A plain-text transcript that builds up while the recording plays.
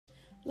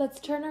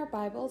Let's turn our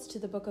Bibles to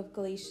the book of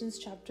Galatians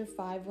chapter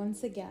 5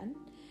 once again.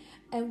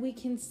 And we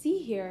can see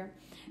here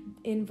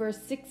in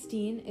verse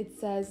 16, it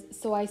says,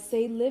 "So I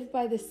say, live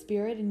by the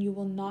Spirit, and you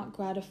will not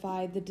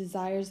gratify the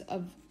desires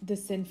of the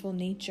sinful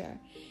nature."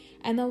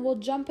 And then we'll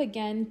jump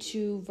again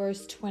to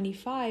verse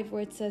 25,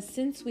 where it says,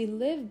 "Since we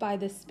live by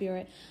the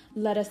Spirit,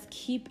 let us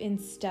keep in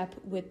step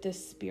with the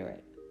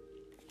Spirit."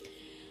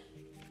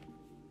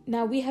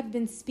 Now, we have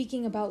been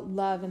speaking about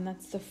love, and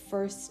that's the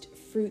first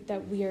fruit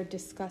that we are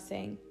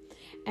discussing.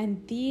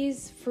 And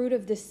these fruit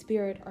of the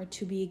Spirit are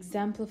to be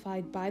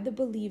exemplified by the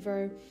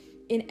believer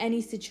in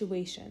any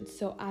situation.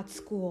 So at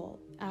school,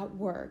 at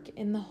work,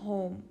 in the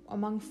home,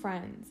 among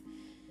friends.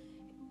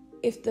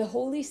 If the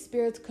Holy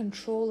Spirit's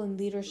control and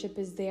leadership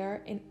is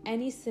there in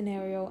any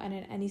scenario and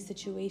in any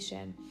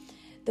situation,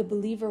 the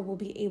believer will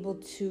be able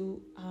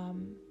to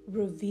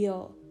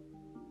reveal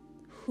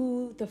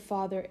who the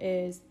Father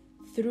is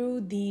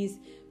through these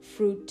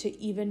fruit to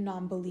even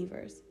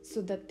non-believers, so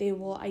that they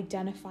will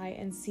identify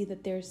and see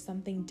that there's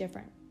something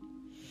different.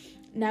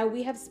 Now,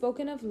 we have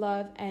spoken of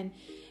love, and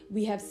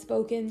we have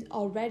spoken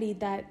already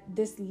that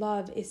this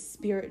love is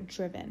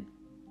spirit-driven.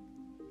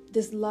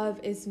 This love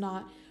is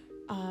not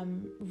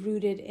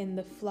rooted in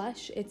the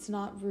flesh. It's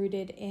not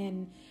rooted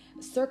in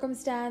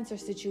circumstance or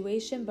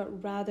situation,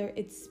 but rather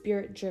it's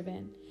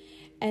spirit-driven.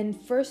 And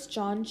 1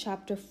 John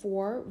chapter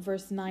 4,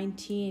 verse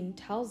 19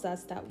 tells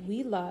us that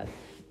we love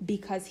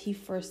because he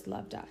first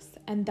loved us.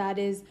 And that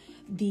is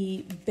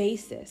the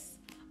basis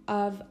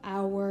of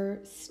our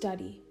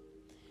study.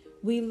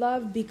 We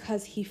love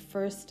because he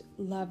first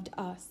loved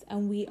us.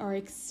 And we are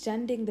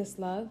extending this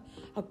love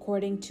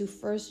according to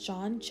 1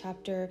 John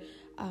chapter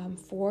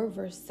 4,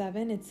 verse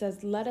 7. It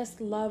says, "Let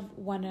us love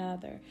one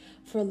another,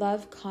 for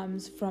love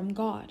comes from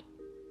God."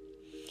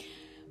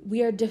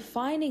 We are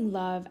defining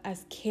love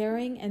as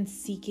caring and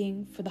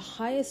seeking for the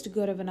highest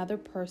good of another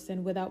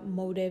person without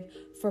motive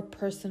for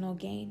personal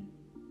gain.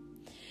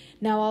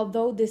 Now,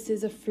 although this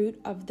is a fruit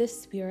of the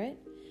Spirit,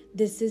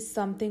 this is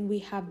something we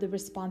have the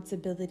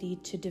responsibility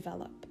to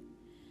develop.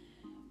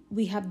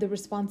 We have the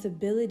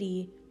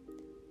responsibility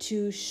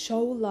to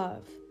show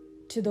love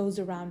to those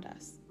around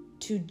us,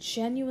 to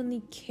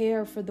genuinely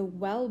care for the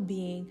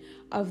well-being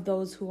of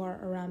those who are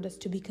around us,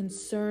 to be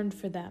concerned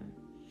for them.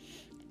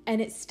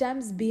 And it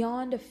stems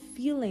beyond a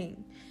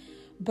feeling,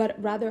 but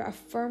rather a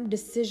firm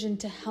decision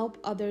to help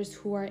others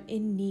who are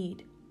in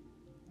need.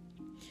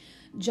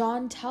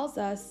 John tells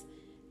us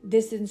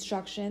this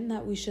instruction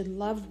that we should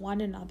love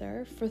one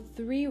another for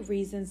 3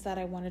 reasons that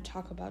I want to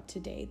talk about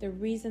today. The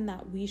reason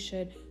that we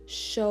should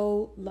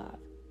show love.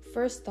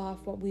 First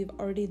off, what we've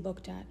already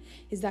looked at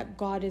is that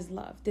God is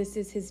love. This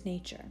is his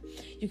nature.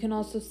 You can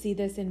also see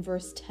this in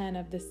verse 10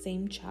 of the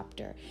same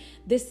chapter.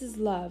 This is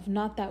love,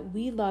 not that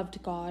we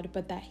loved God,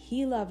 but that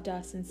he loved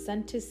us and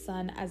sent his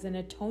Son as an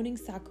atoning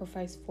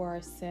sacrifice for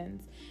our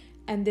sins.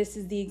 And this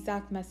is the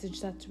exact message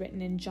that's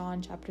written in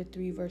John chapter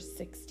 3, verse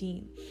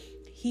 16.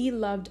 He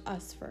loved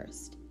us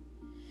first.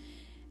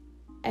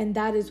 And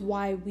that is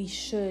why we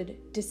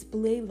should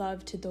display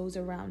love to those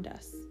around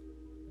us.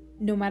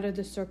 No matter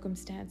the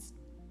circumstance,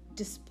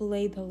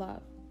 display the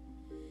love.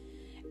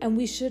 And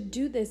we should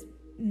do this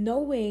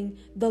knowing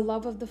the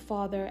love of the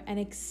Father and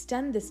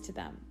extend this to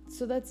them.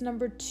 So that's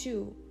number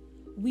 2.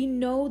 We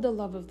know the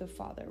love of the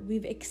Father.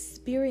 We've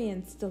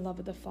experienced the love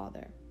of the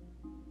Father.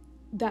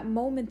 That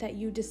moment that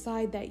you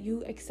decide that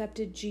you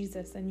accepted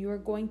Jesus and you are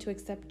going to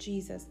accept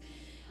Jesus,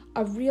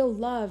 a real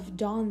love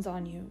dawns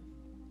on you.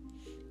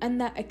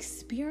 And that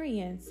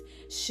experience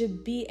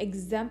should be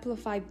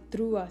exemplified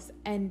through us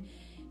and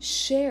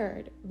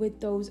shared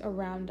with those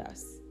around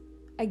us.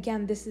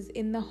 Again, this is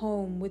in the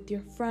home, with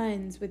your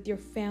friends, with your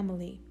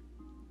family.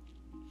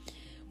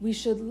 We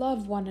should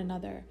love one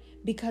another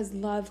because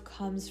love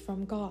comes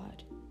from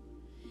God.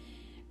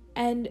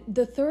 And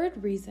the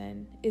third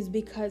reason is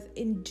because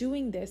in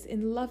doing this,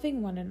 in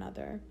loving one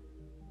another,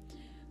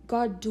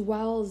 God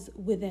dwells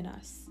within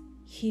us.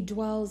 He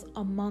dwells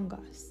among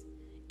us,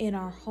 in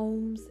our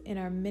homes, in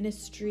our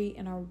ministry,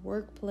 in our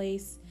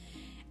workplace,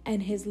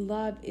 and his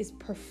love is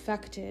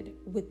perfected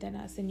within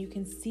us. And you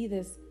can see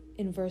this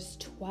in verse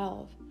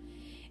 12.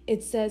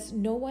 It says,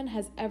 "No one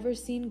has ever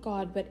seen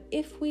God, but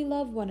if we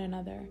love one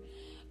another,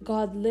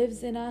 God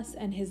lives in us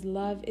and his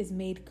love is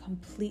made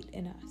complete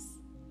in us."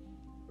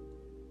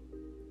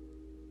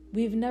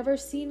 We've never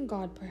seen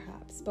God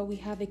perhaps, but we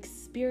have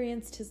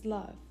experienced his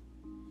love.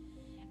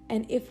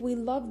 And if we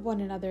love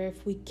one another,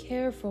 if we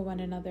care for one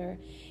another,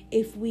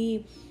 if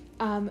we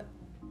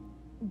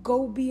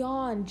go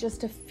beyond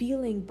just a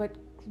feeling, but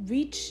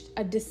reach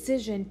a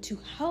decision to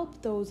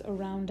help those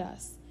around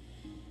us,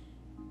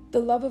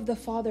 the love of the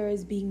Father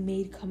is being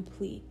made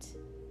complete.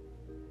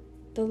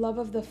 The love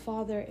of the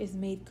Father is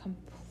made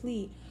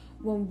complete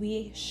when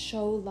we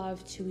show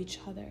love to each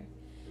other.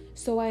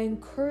 So I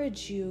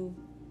encourage you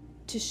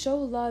to show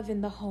love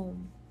in the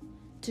home,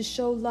 to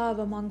show love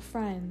among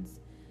friends.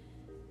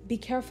 Be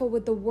careful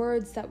with the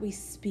words that we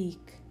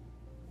speak,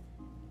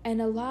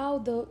 and allow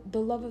the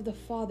love of the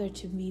Father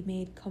to be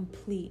made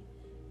complete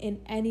in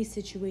any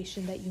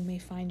situation that you may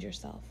find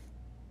yourself.